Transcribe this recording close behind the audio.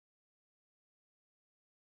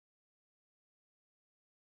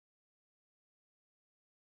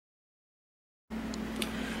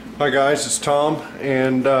Hi guys, it's Tom,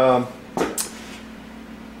 and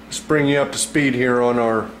just bring you up to speed here on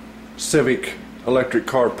our Civic electric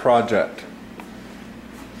car project.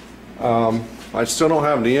 I still don't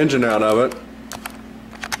have the engine out of it.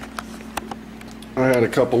 I had a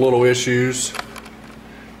couple little issues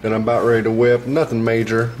that I'm about ready to whip. Nothing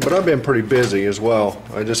major, but I've been pretty busy as well.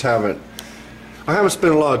 I haven't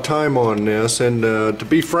spent a lot of time on this, and to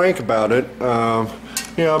be frank about it,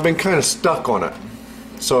 you know, I've been kind of stuck on it.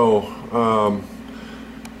 So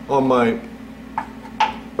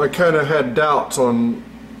I kind of had doubts on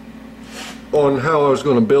how I was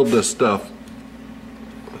going to build this stuff.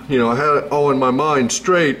 You know, I had it all in my mind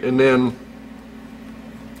straight, and then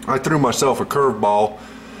I threw myself a curveball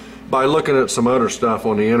by looking at some other stuff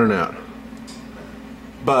on the internet.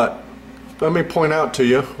 But let me point out to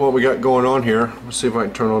you what we got going on here. Let's see if I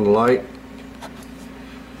can turn on the light.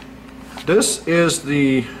 This is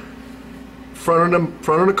the front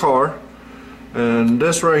of the car, and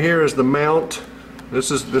this right here is the mount.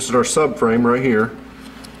 This is our subframe right here.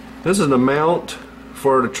 This is the mount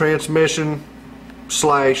for the transmission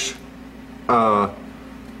slash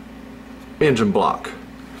engine block.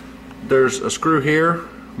 There's a screw here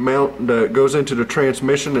mount that goes into the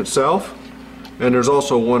transmission itself, and there's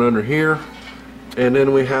also one under here, and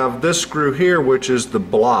then we have this screw here, which is the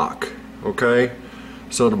block. Okay,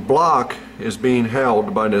 so the block is being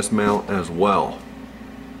held by this mount as well.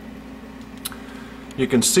 You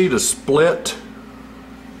can see the split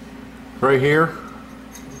right here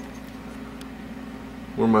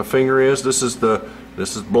where my finger is. This is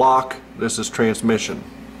block, this is transmission.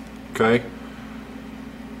 Okay,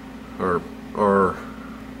 our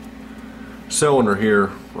cylinder here,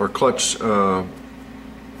 our clutch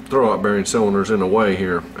throwout bearing cylinder's in the way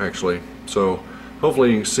here actually, so hopefully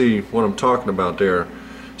you can see what I'm talking about there.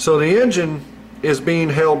 So the engine is being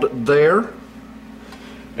held there,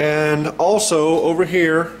 and also over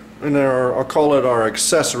here in our, I'll call it our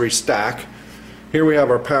accessory stack. Here we have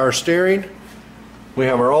our power steering, we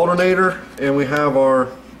have our alternator, and we have our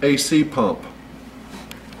AC pump.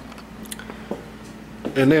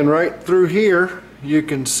 And then right through here you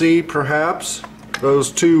can see perhaps those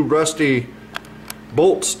two rusty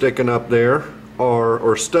bolts sticking up there,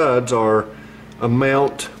 or studs, are a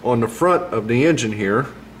mount on the front of the engine here.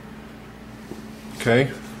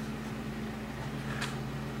 Okay,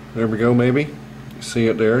 there we go. Maybe you see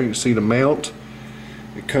it there. You see the mount.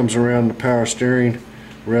 It comes around the power steering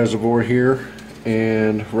reservoir here,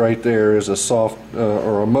 and right there is a soft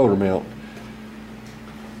or a motor mount.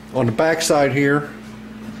 On the back side here,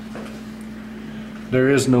 there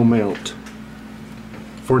is no mount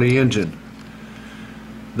for the engine.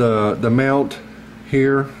 The mount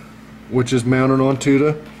here, which is mounted onto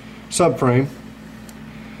the subframe,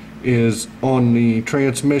 is on the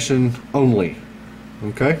transmission only.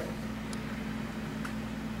 Okay,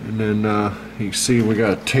 and then you can see we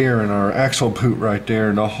got a tear in our axle boot right there,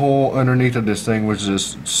 and the whole underneath of this thing was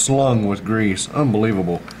just slung with grease.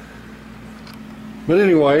 Unbelievable. But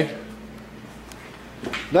anyway,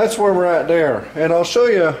 that's where we're at there, and I'll show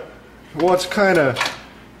you what's kind of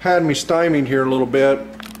had me stymied here a little bit.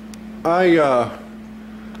 I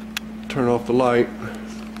turn off the light.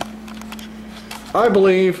 I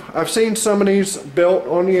believe I've seen some of these built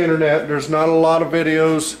on the internet. There's not a lot of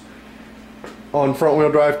videos on front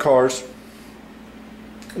wheel drive cars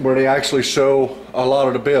where they actually show a lot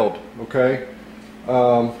of the build. Okay,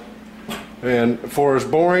 and for as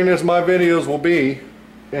boring as my videos will be,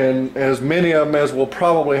 and as many of them as we'll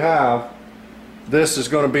probably have, this is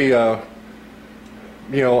going to be a,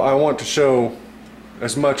 you know, I want to show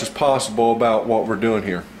as much as possible about what we're doing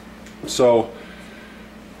here. So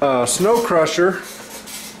Snow Crusher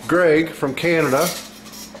Greg from Canada,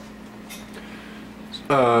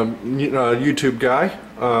 YouTube guy,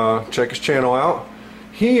 check his channel out.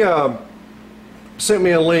 He sent me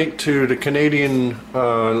a link to the Canadian,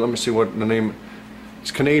 let me see what the name, it's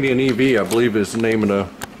Canadian EV, I believe is the name of the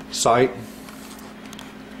site,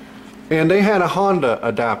 and they had a Honda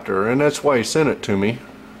adapter, and that's why he sent it to me,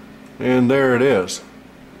 and there it is.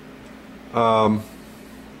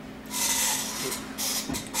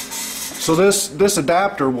 So this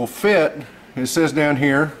adapter will fit, it says down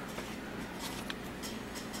here,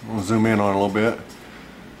 I'll zoom in on it a little bit,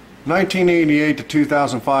 1988 to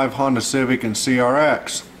 2005 Honda Civic and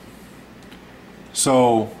CRX.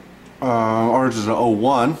 So ours is a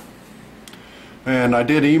 01, and I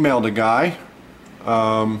did email the guy.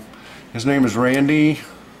 His name is Randy,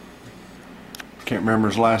 can't remember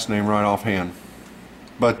his last name right offhand,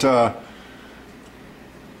 but I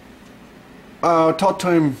talked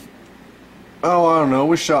to him, oh, I don't know,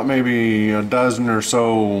 we shot maybe a dozen or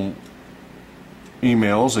so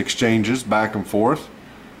emails, exchanges back and forth,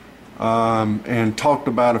 and talked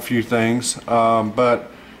about a few things, but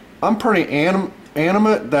I'm pretty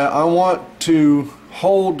animate that I want to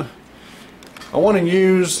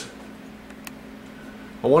use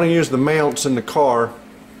the mounts in the car,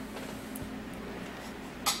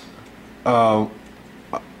 the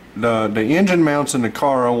engine mounts in the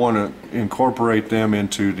car. I want to incorporate them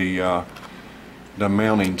into the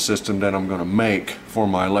mounting system that I'm going to make for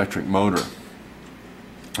my electric motor.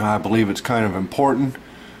 I believe it's kind of important.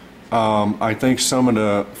 I think some of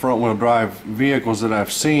the front-wheel drive vehicles that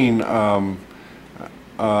I've seen, I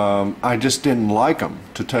just didn't like them,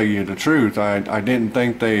 to tell you the truth. I didn't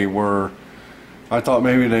think they were, I thought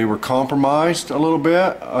maybe they were compromised a little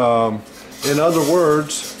bit. In other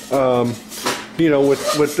words, you know,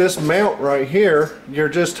 with this mount right here, you're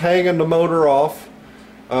just hanging the motor off.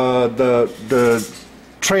 The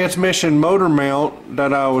transmission motor mount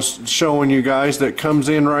that I was showing you guys that comes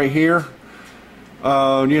in right here,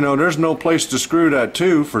 you know, there's no place to screw that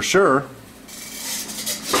to, for sure.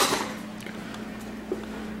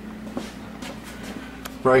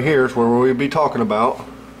 Right here is where we'll be talking about,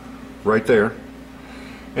 right there.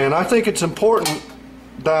 And I think it's important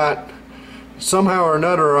that somehow or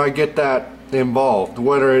another I get that involved,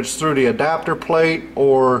 whether it's through the adapter plate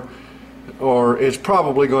or it's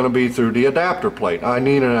probably going to be through the adapter plate. I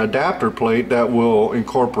need an adapter plate that will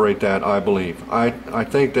incorporate that, I believe. I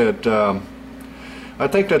think that I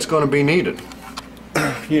think that's going to be needed.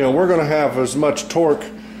 You know, we're going to have as much torque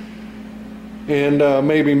and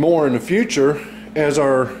maybe more in the future as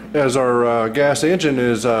our gas engine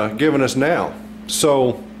is giving us now.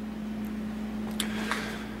 So,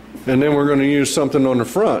 and then we're going to use something on the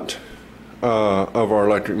front of our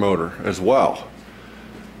electric motor as well.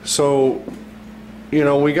 So, you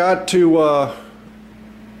know, we got to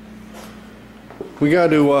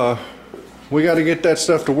get that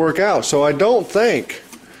stuff to work out. So I don't think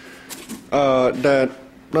that,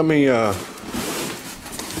 let me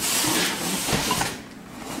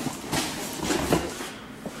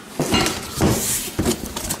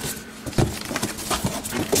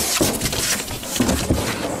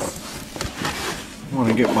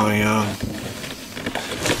get my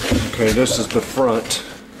okay, this is the front.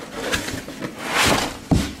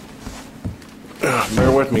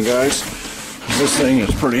 Bear with me, guys. This thing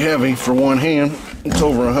is pretty heavy for one hand. It's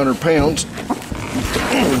over 100 pounds.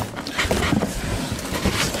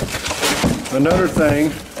 Another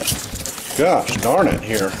thing, gosh darn it,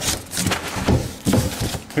 here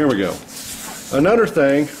we go. Another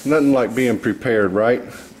thing, nothing like being prepared, right?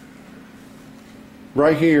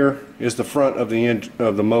 Right here is the front of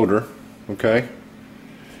the motor, okay?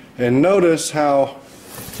 And notice how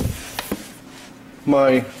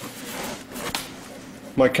my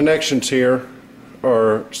connections here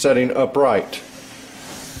are setting upright.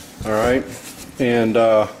 All right, and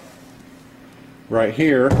right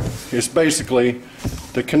here is basically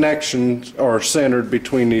the connections are centered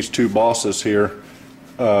between these two bosses here,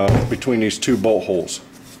 between these two bolt holes,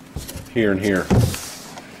 here and here,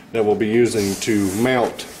 that we'll be using to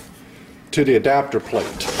mount to the adapter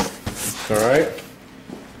plate. All right.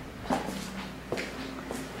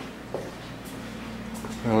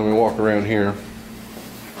 Now let me walk around here.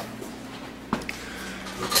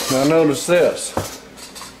 Now notice this.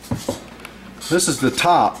 This is the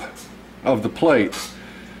top of the plate.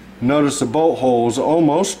 Notice the bolt holes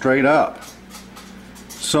almost straight up.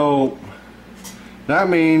 So that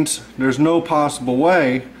means there's no possible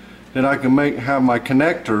way that I can have my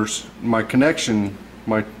connectors, my connection,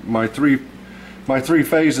 my three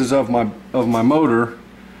phases of my motor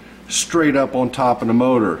straight up on top of the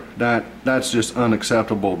motor. That's just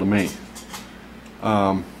unacceptable to me.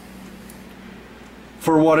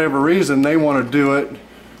 For whatever reason, they want to do it,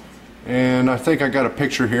 and I think I got a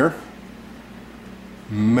picture here.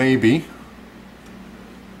 Maybe.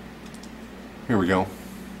 Here we go.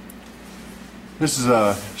 This is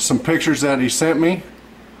some pictures that he sent me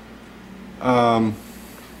of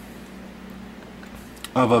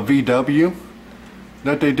a VW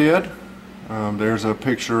that they did. There's a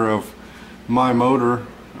picture of my motor,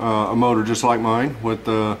 a motor just like mine, with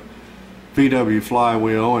the VW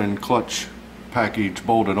flywheel and clutch package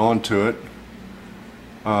bolted onto it.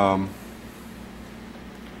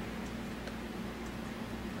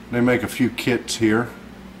 They make a few kits here,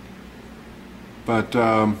 but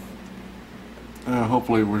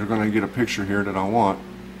hopefully we're going to get a picture here that I want.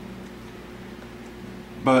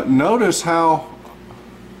 But notice how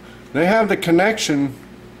they have the connection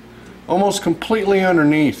almost completely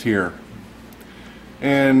underneath here,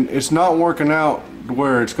 and it's not working out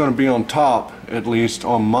where it's going to be on top, at least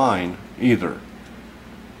on mine either.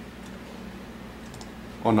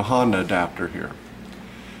 on the Honda adapter here.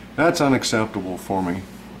 That's unacceptable for me.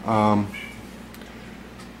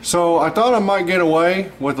 So I thought I might get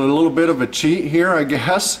away with a little bit of a cheat here, I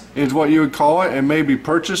guess, is what you would call it, and maybe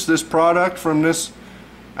purchase this product from this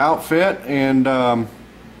outfit and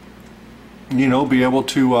you know, be able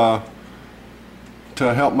to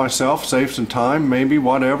help myself, save some time, maybe,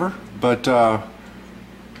 whatever. But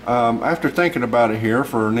after thinking about it here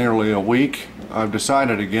for nearly a week, I've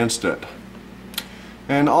decided against it.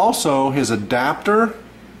 And also his adapter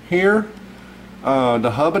here,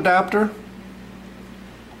 the hub adapter,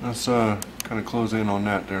 let's kind of close in on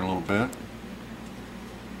that there a little bit.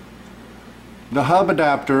 The hub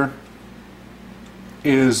adapter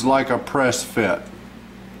is like a press fit.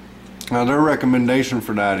 Now their recommendation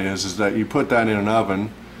for that is that you put that in an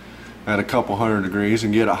oven at a couple hundred degrees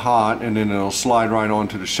and get it hot, and then it'll slide right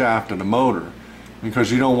onto the shaft of the motor,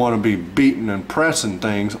 because you don't want to be beating and pressing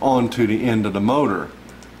things onto the end of the motor.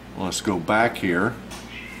 Let's go back here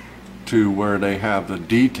to where they have the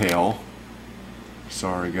detail.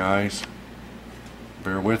 Sorry guys,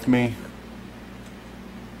 bear with me,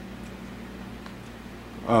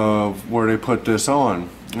 of where they put this on.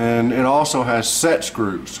 And it also has set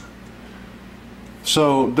screws.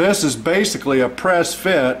 So this is basically a press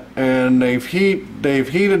fit, and they've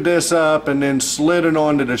heated this up and then slid it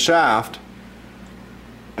onto the shaft,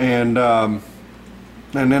 and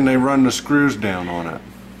then they run the screws down on it.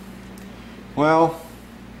 Well,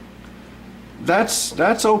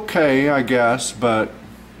 that's okay, I guess, but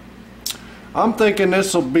I'm thinking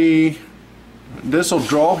this'll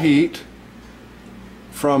draw heat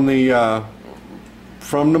from the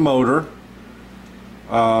motor.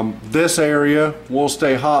 This area will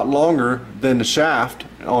stay hot longer than the shaft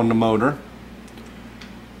on the motor,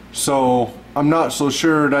 so I'm not so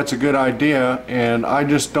sure that's a good idea, and I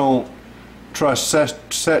just don't trust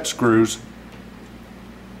set screws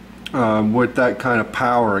with that kind of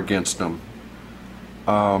power against them.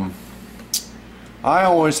 I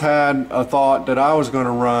always had a thought that I was going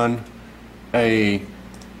to run a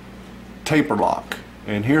taper lock,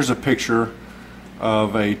 and here's a picture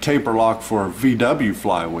of a taper lock for a VW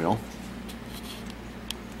flywheel.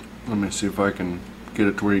 Let me see if I can get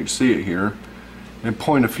it to where you can see it here and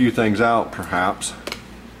point a few things out perhaps.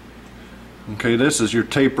 Okay, this is your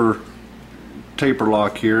taper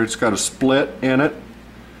lock here. It's got a split in it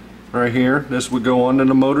right here. This would go onto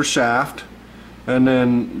the motor shaft, and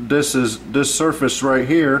then this surface right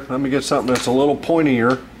here. Let me get something that's a little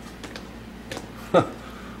pointier.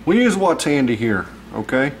 We use what's handy here,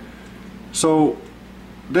 okay? So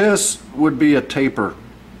this would be a taper,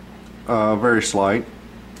 very slight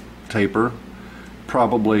taper,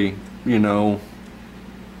 probably, you know,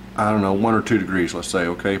 I don't know, 1 or 2 degrees, let's say,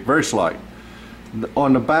 okay, very slight.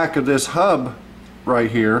 On the back of this hub right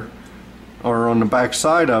here, or on the back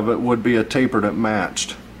side of it, would be a taper that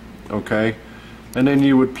matched, okay? And then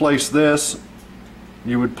you would place this,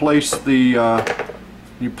 you would place the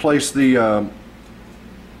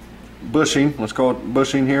bushing, let's call it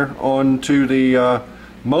bushing here, onto the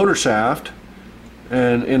motor shaft,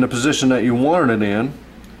 and in the position that you wanted it in.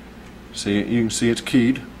 See, you can see it's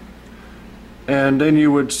keyed. And then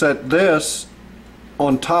you would set this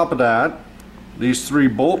on top of that. These 3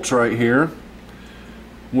 bolts right here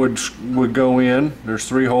would go in. There's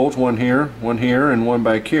 3 holes, one here, and one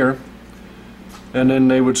back here. And then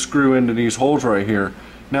they would screw into these holes right here.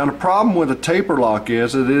 Now the problem with a taper lock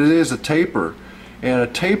is that it is a taper, and a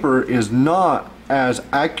taper is not as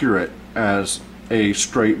accurate as a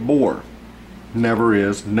straight bore. Never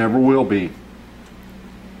is, never will be.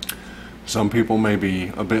 Some people may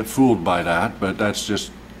be a bit fooled by that, but that's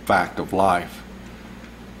just fact of life.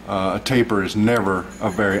 A taper is never a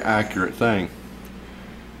very accurate thing.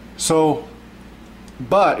 So,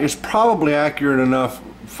 but it's probably accurate enough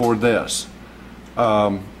for this.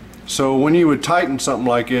 So when you would tighten something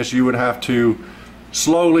like this, you would have to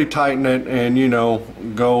slowly tighten it, and, you know,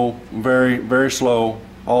 go very, very slow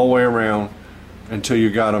all the way around until you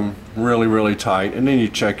got them really, really tight, and then you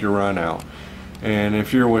check your run out. And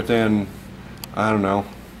if you're within, I don't know,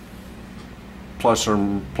 plus or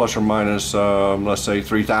minus, let's say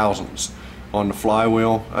 3 thousandths on the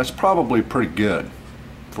flywheel, that's probably pretty good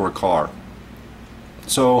for a car.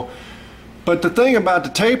 So, but the thing about the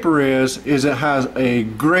taper is it has a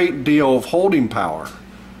great deal of holding power.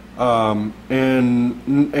 And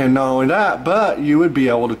not only that, but you would be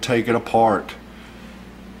able to take it apart.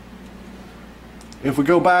 If we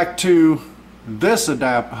go back to this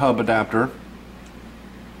hub adapter,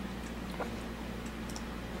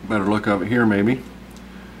 better look up here maybe,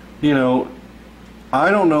 you know,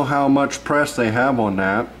 I don't know how much press they have on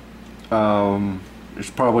that. It's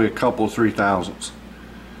probably a couple of 3 thousandths.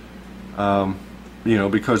 You know,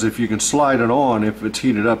 because if you can slide it on, if it's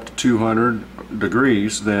heated up to 200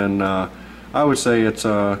 degrees, then I would say it's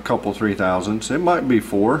a couple 3,000s. It might be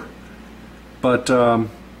 4, but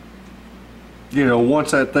you know,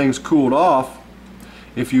 once that thing's cooled off,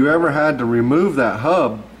 if you ever had to remove that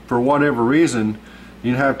hub for whatever reason,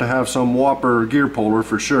 you'd have to have some whopper gear puller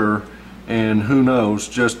for sure, and who knows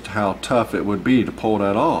just how tough it would be to pull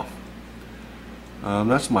that off.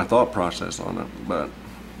 That's my thought process on it. But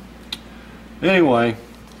anyway,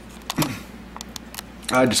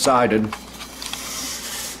 I decided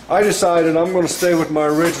I'm going to stay with my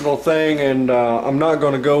original thing, and I'm not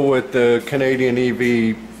going to go with the Canadian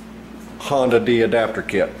EV Honda D adapter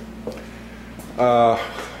kit.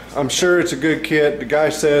 I'm sure it's a good kit. The guy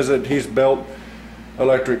says that he's built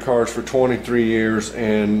electric cars for 23 years,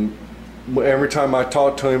 and every time I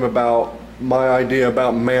talk to him about my idea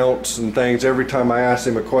about mounts and things, every time I asked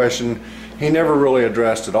him a question, he never really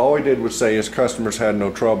addressed it. All he did was say his customers had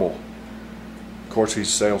no trouble. Of course, he's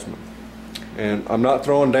a salesman. And I'm not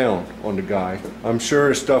throwing down on the guy. I'm sure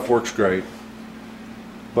his stuff works great,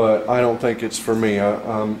 but I don't think it's for me.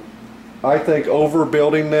 I think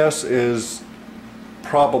overbuilding this is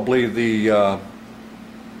probably the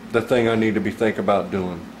thing I need to be thinking about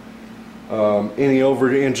doing. Any over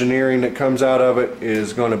engineering that comes out of it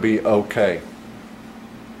is going to be okay.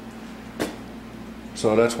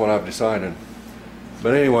 So that's what I've decided.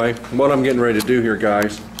 But anyway, what I'm getting ready to do here,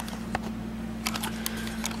 guys,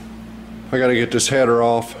 I got to get this header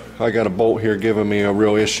off. I got a bolt here giving me a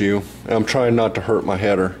real issue. I'm trying not to hurt my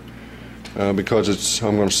header because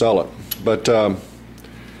I'm going to sell it. But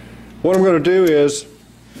what I'm going to do is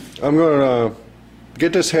I'm going to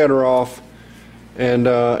get this header off, and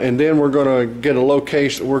then we're going to get a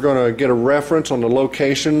location. We're going to get a reference on the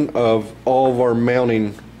location of all of our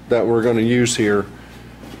mounting that we're going to use here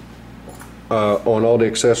on all the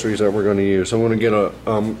accessories that we're going to use. I'm going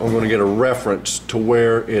to get a reference to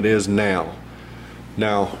where it is now.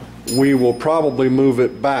 Now we will probably move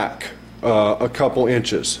it back a couple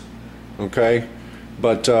inches, okay?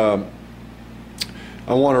 But I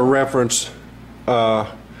want to reference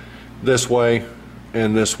this way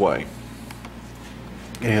and this way,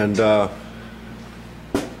 and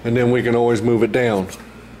then we can always move it down.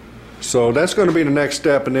 So that's going to be the next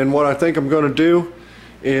step. And then what I think I'm going to do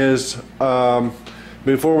is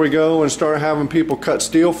before we go and start having people cut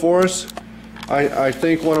steel for us, I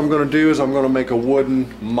think what I'm going to do is I'm going to make a wooden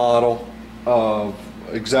model of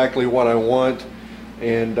exactly what I want,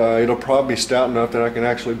 and it'll probably be stout enough that I can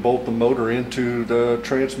actually bolt the motor into the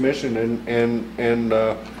transmission and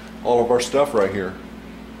all of our stuff right here.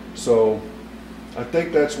 So I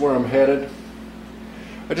think that's where I'm headed.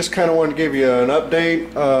 I just kind of wanted to give you an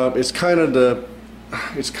update. It's kind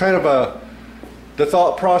of the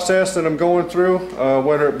thought process that I'm going through,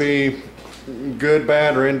 whether it be good,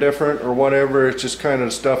 bad, or indifferent, or whatever. It's just kind of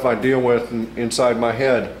the stuff I deal with inside my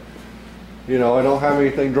head. You know, I don't have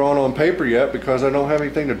anything drawn on paper yet because I don't have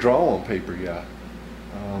anything to draw on paper yet.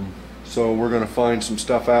 So we're going to find some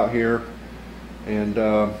stuff out here and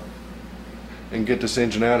get this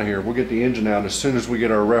engine out of here. We'll get the engine out as soon as we get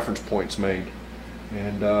our reference points made.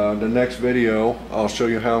 And the next video, I'll show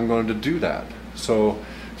you how I'm going to do that. So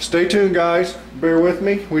stay tuned, guys. Bear with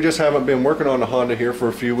me. We just haven't been working on the Honda here for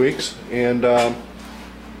a few weeks, and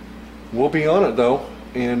we'll be on it though,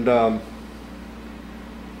 and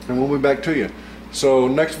we'll be back to you. So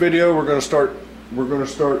next video, we're going to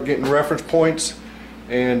start getting reference points,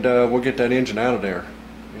 and we'll get that engine out of there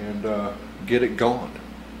and get it gone.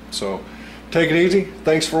 So take it easy.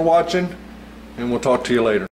 Thanks for watching, and we'll talk to you later.